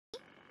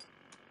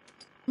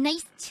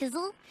Nice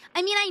chisel.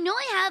 I mean, I know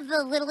I have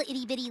the little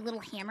itty bitty little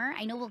hammer.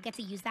 I know we'll get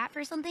to use that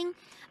for something.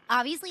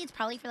 Obviously, it's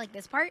probably for like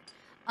this part.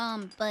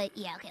 But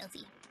yeah, okay, let's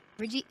see.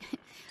 Where'd you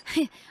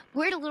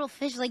where'd a little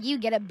fish like you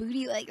get a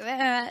booty like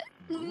that?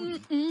 Booty?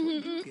 Where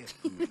you get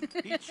booty?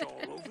 It's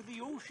all over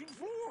the ocean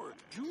floor.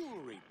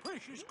 Jewelry,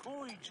 precious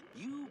coins.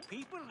 You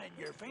people and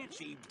your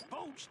fancy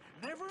boats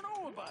never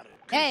know about it.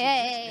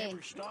 Hey.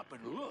 Never stop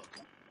and look.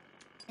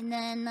 And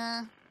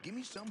then, Give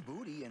me some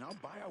booty and I'll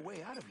buy our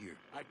way out of here.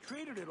 I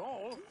traded it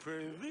all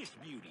for this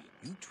beauty.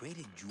 You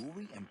traded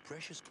jewelry and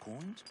precious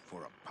coins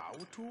for a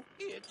power tool?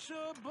 It's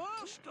a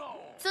bus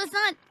doll. so it's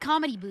not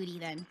comedy booty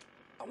then.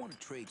 I want to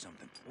trade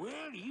something.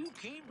 Well, you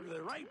came to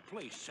the right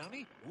place,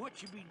 Sonny.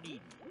 What you be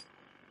needing?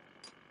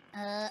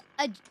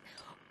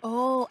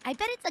 Oh, I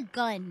bet it's a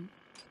gun.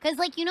 Cause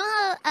like you know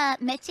how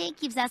Meche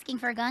keeps asking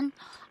for a gun?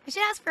 I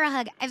should ask for a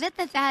hug. I bet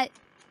that.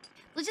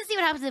 Let's just see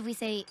what happens if we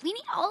say we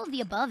need all of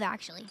the above.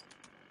 Actually,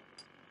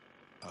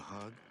 A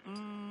hug?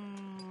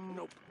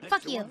 Nope. That's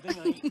Fuck the you. one thing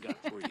I ain't got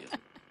for you.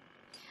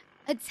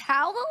 a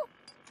towel.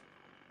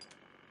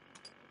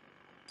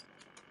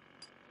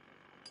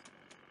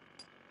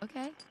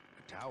 Okay.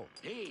 A towel.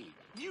 Hey,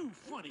 you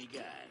funny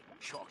guy,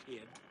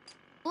 chalkhead.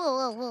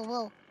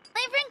 Whoa.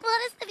 I bring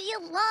Glottis to be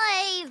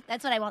alive.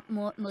 That's what I want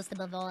most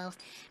above all else.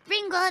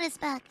 Bring Glottis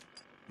back.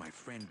 My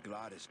friend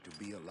Glottis to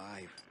be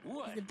alive.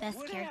 What? He's the best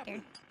What character.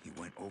 happened? He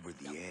went over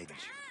the edge.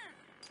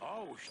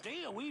 Oh,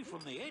 stay away from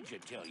the edge, I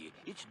tell you.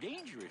 It's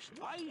dangerous.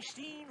 I've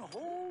seen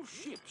whole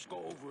ships go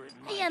over it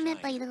in my I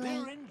meant, time. by the way,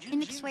 Their in engines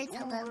mixed words, in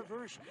full hello.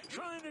 reverse,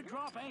 trying to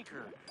drop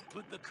anchor.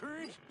 But the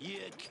current, you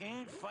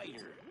can't fight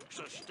her.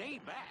 So stay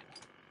back.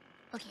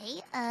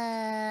 Okay.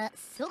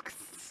 Silks.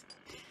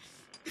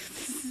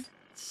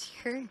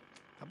 Sure.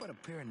 How about a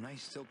pair of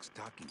nice silk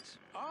stockings?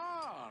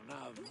 Ah,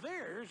 now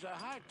there's a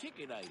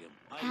high-ticket item.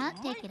 I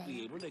High-ticket might be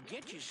item. able to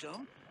get you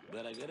some,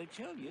 but I gotta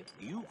tell you,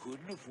 you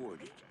couldn't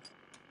afford it.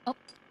 Oh,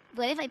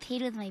 what if I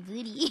paid with my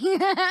booty?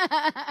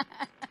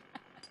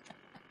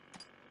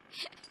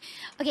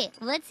 Okay,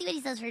 let's see what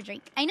he says for a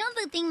drink. I know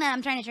the thing that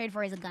I'm trying to trade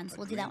for is a gun, so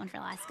we'll do that one for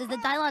last, because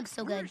the dialogue's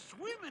so We're good.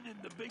 swimming in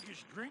the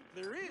biggest drink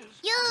there is.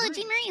 Yo, Drinks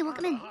Jean Marie,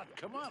 welcome aren't in. a hot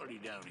commodity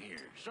down here.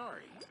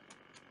 Sorry.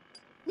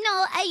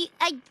 No,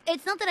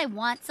 it's not that I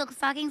want silk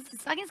stockings. The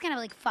stockings kind of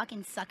like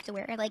fucking suck to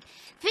wear. Like,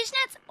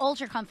 fishnets,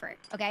 ultra comfort,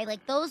 okay?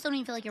 Like, those don't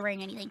even feel like you're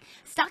wearing anything.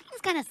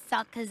 Stockings kind of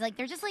suck, because, like,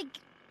 they're just, like,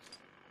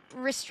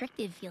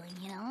 restrictive feeling,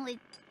 you know?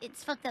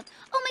 It's fucked up.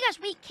 Oh my gosh,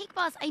 wait, Cake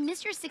Boss, I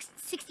missed your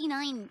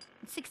 609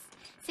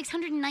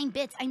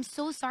 bits. I'm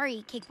so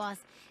sorry, Cake Boss.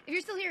 If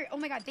you're still here, oh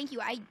my god, thank you.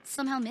 I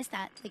somehow missed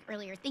that, like,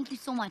 earlier. Thank you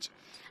so much.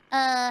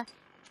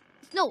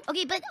 No,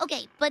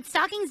 but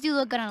stockings do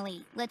look good on a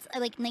lady. Let's,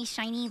 like, nice,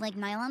 shiny, like,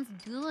 nylons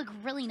do look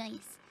really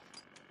nice.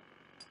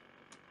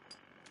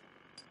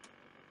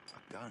 A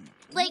gun.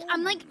 Like,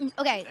 I'm like,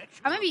 okay,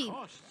 That's I'm gonna be,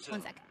 cost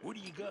one some. sec. What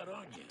do you got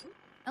on you?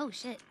 Oh,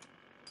 shit.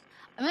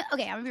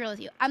 Okay, I'm gonna be real with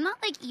you. I'm not,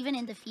 like, even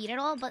into feet at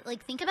all, but,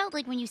 like, think about,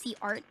 like, when you see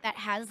art that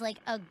has, like,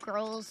 a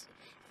girl's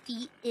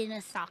feet in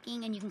a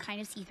stocking and you can kind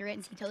of see through it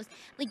and see toes.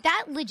 Like,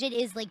 that legit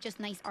is, like, just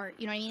nice art.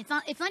 You know what I mean?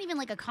 It's not even,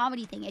 like, a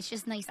comedy thing. It's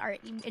just nice art,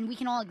 and we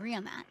can all agree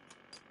on that.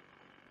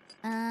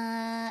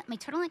 My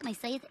turtleneck, my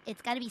scythe,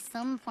 it's gotta be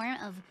some form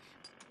of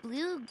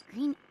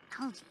blue-green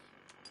algae.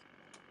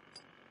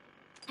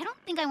 I don't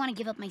think I want to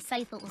give up my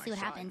scythe, but we'll My see what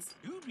scythe? happens.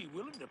 You'd be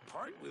willing to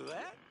part with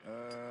that?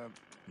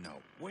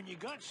 No. When you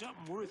got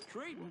something worth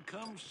trading,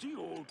 come see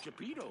old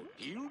Chapito.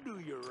 He'll do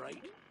you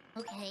right.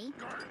 Okay.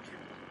 Guard.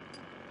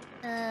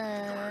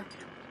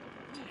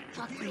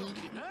 Talk to me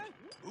again. Huh?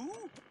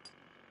 Who?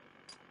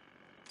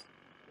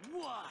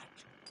 What?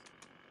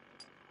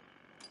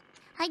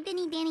 Hi,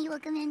 Benny Danny,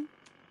 welcome in.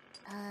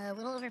 A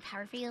little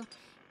overpowered for you.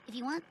 If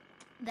you want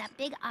that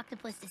big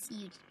octopus to see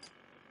you...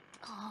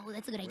 Oh,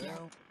 that's a good idea.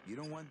 Well, you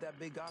don't want that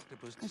big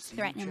octopus to Let's see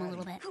threaten you him a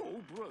little chatting. bit.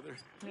 Oh, brother,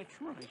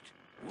 that's right.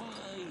 Why,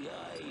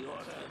 I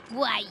oughta...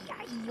 Why,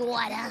 I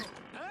oughta...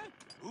 Huh?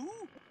 Who?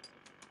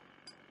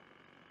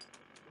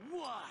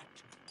 What?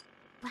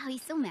 Wow,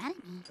 he's so mad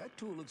at me. That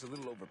tool looks a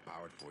little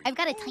overpowered for you. I've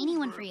got a tiny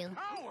one for you.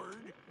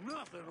 Overpowered?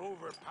 Nothing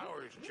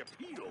overpowers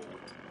Chapito.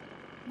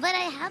 But I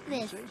have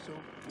You this. say so.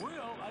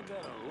 Well, I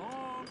got a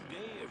long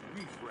day of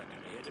reef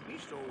wrecking ahead of me,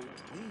 so...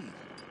 Please,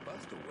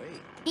 bust away.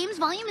 Game's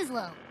volume is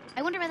low.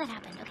 I wonder why that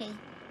happened. Okay.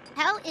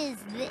 How is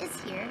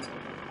this here?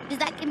 Does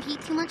that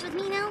compete too much with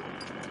me now?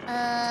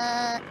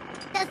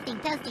 Testing.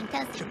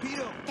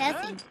 Chapito!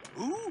 Testing.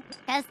 Huh? Who?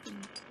 Testing.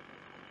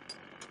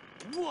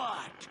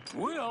 What?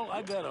 Well,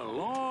 I got a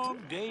long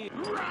day...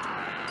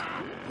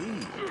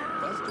 Please,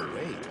 bust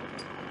away.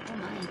 Oh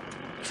my.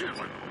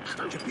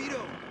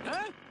 Chapito!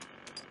 Huh?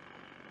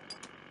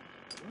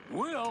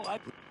 Well, I...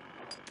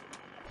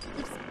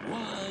 Oops.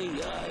 Why,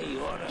 I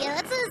oughta... Yeah,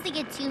 that's what I was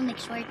thinking too,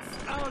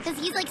 McShorts. Because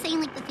he's like saying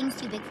like the thing's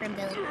too big for him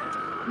to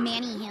like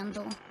manny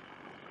handle.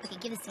 Okay,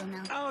 give this to him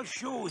now. I'll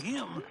show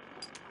him.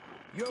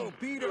 Yo,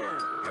 Peter!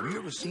 Have you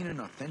ever seen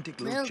an authentic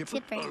little Little chipper?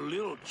 chipper. A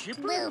little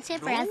chipper? Little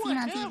chipper, No, I've seen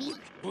I on TV.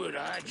 haven't, but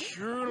I'd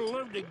sure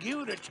love to give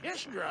it a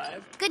test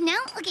drive. Good now?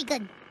 Okay,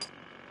 good.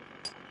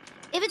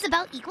 If it's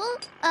about equal,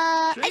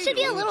 I should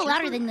be a little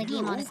louder than the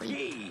game, honestly.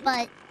 Okay.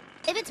 But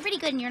if it's pretty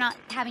good and you're not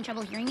having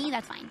trouble hearing me,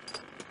 that's fine.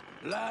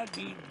 La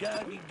dee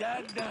da dee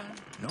da da.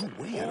 No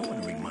way, I don't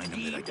want to remind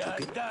him that I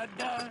took it. Da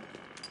da.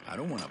 I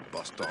don't want to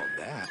bust all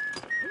that.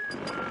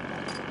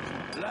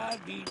 La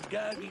dee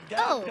da dee da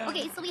Oh, da.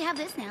 okay, so we have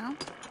this now.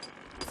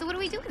 So what do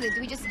we do with it?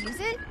 Do we just use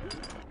it?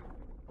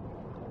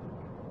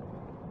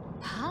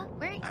 Huh?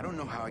 Where? I don't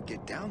know how I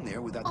get down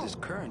there without this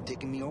current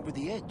taking me over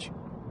the edge.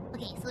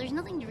 Okay, so there's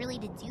nothing really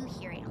to do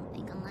here, I don't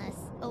think, unless...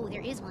 Oh,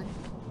 there is one.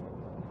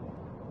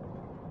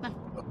 Come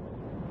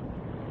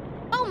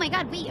on. Oh my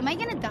god, wait, am I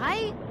gonna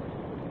die?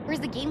 Or is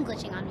the game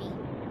glitching on me?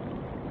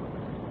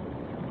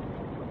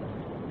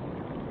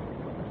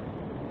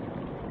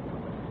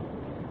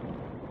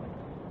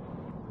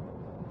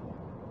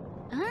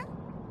 Huh?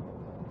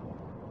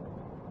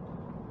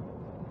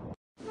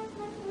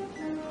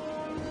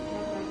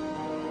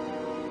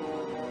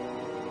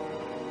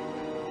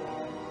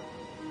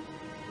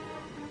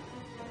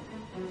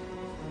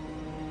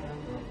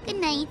 Good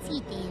night,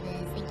 Sweet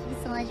Davis. Thank you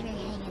so much for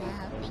hanging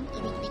out. Thank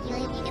you, thank you, thank you. I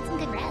hope you get some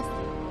good rest.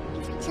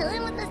 Thanks for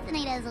chilling with us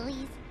tonight, as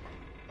always.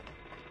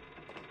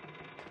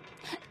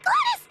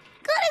 Gladys!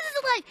 Gladys is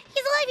alive!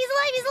 He's alive! He's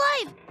alive! He's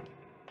alive!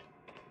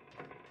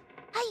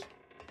 Hi.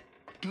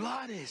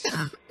 Gladys!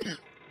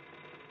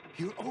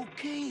 You're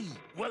okay.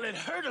 Well, it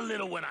hurt a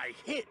little when I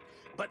hit,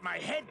 but my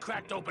head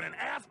cracked open an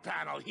aft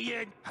panel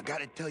here. I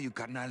gotta tell you,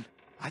 carnal,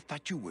 I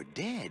thought you were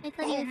dead. I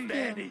thought Oh, you was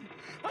Manny,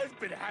 I've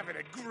been having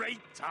a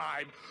great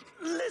time.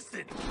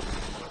 Listen.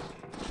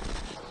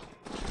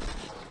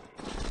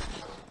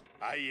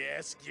 I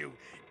ask you,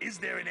 is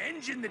there an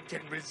engine that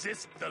can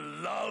resist the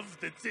love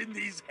that's in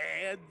these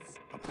hands?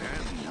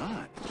 Apparently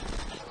not.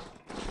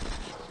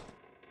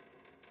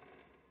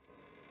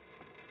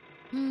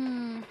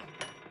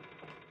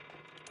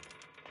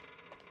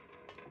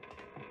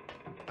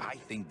 I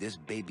think this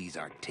baby's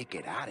our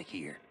ticket out of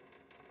here.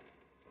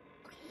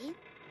 Okay.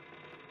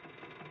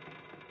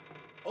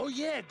 Oh,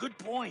 yeah, good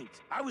point.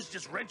 I was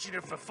just wrenching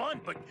her for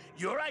fun, but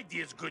your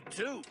idea's good,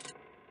 too.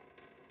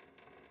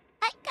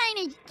 Hi,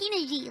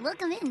 Kinaji.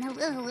 Welcome in.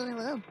 Hello, hello,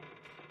 hello.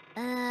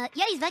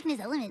 Yeah, he's back in his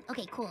element.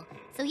 Okay, cool.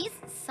 So he's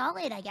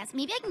solid, I guess.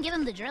 Maybe I can give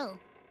him the drill.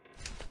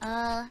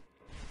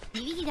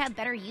 Maybe he'd have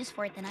better use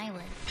for it than I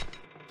would.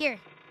 Here,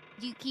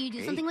 can you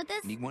do something with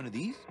this? Need one of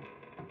these?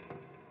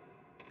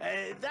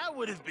 That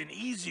would have been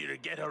easier to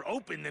get her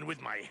open than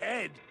with my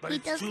head, but He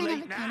it's does too kind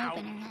late of a can now.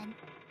 opener head.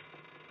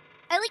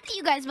 I like that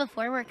you guys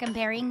before were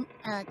comparing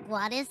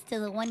Gladys to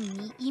the one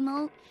neat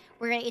emote,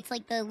 where it's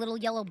like the little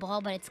yellow ball,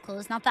 but it's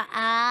closed. Not the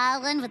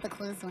one, but the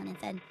closed one. It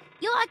said,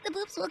 "Yo,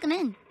 Octoboops, welcome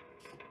in."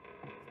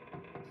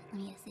 Let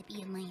me get a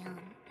sippy of my own.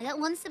 I got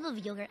one sip of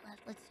yogurt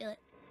left. Let's do it.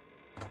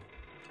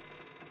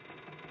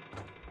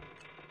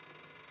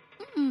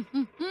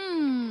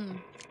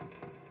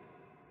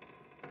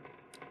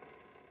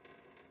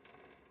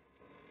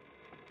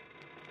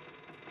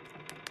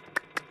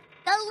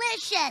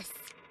 Delicious!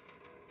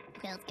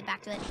 Okay, let's get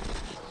back to it.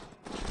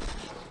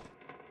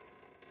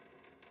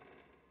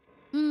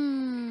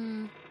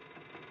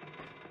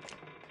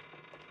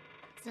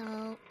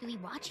 So, do we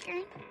watch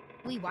Karen?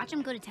 Do we watch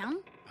him go to town?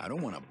 I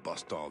don't want to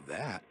bust all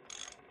that.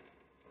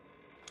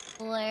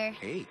 Or...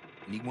 Hey,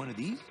 need one of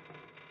these?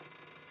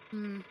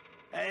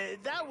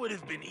 That would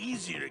have been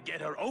easier to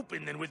get her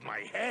open than with my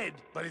head,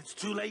 but it's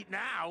too late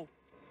now.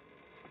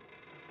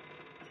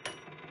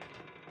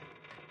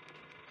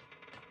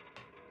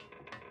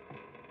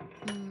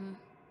 I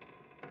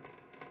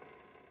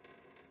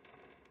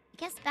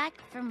guess back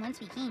from whence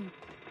we came.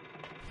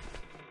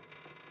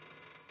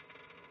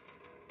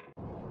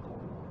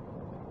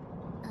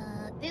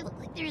 There look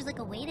like there's like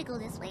a way to go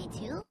this way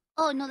too.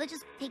 Oh no, that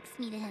just takes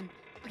me to him.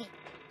 Okay.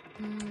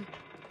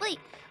 Wait,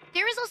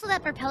 there is also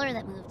that propeller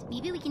that moved.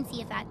 Maybe we can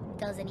see if that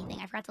does anything.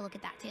 I forgot to look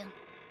at that too.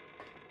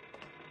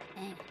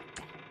 Dang.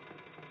 Okay.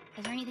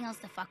 Is there anything else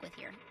to fuck with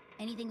here?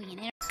 Anything we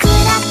can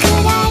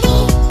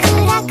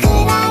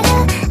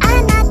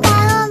あなた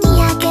を見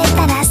上げ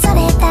たらそ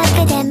れだ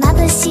けで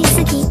眩し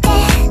すぎて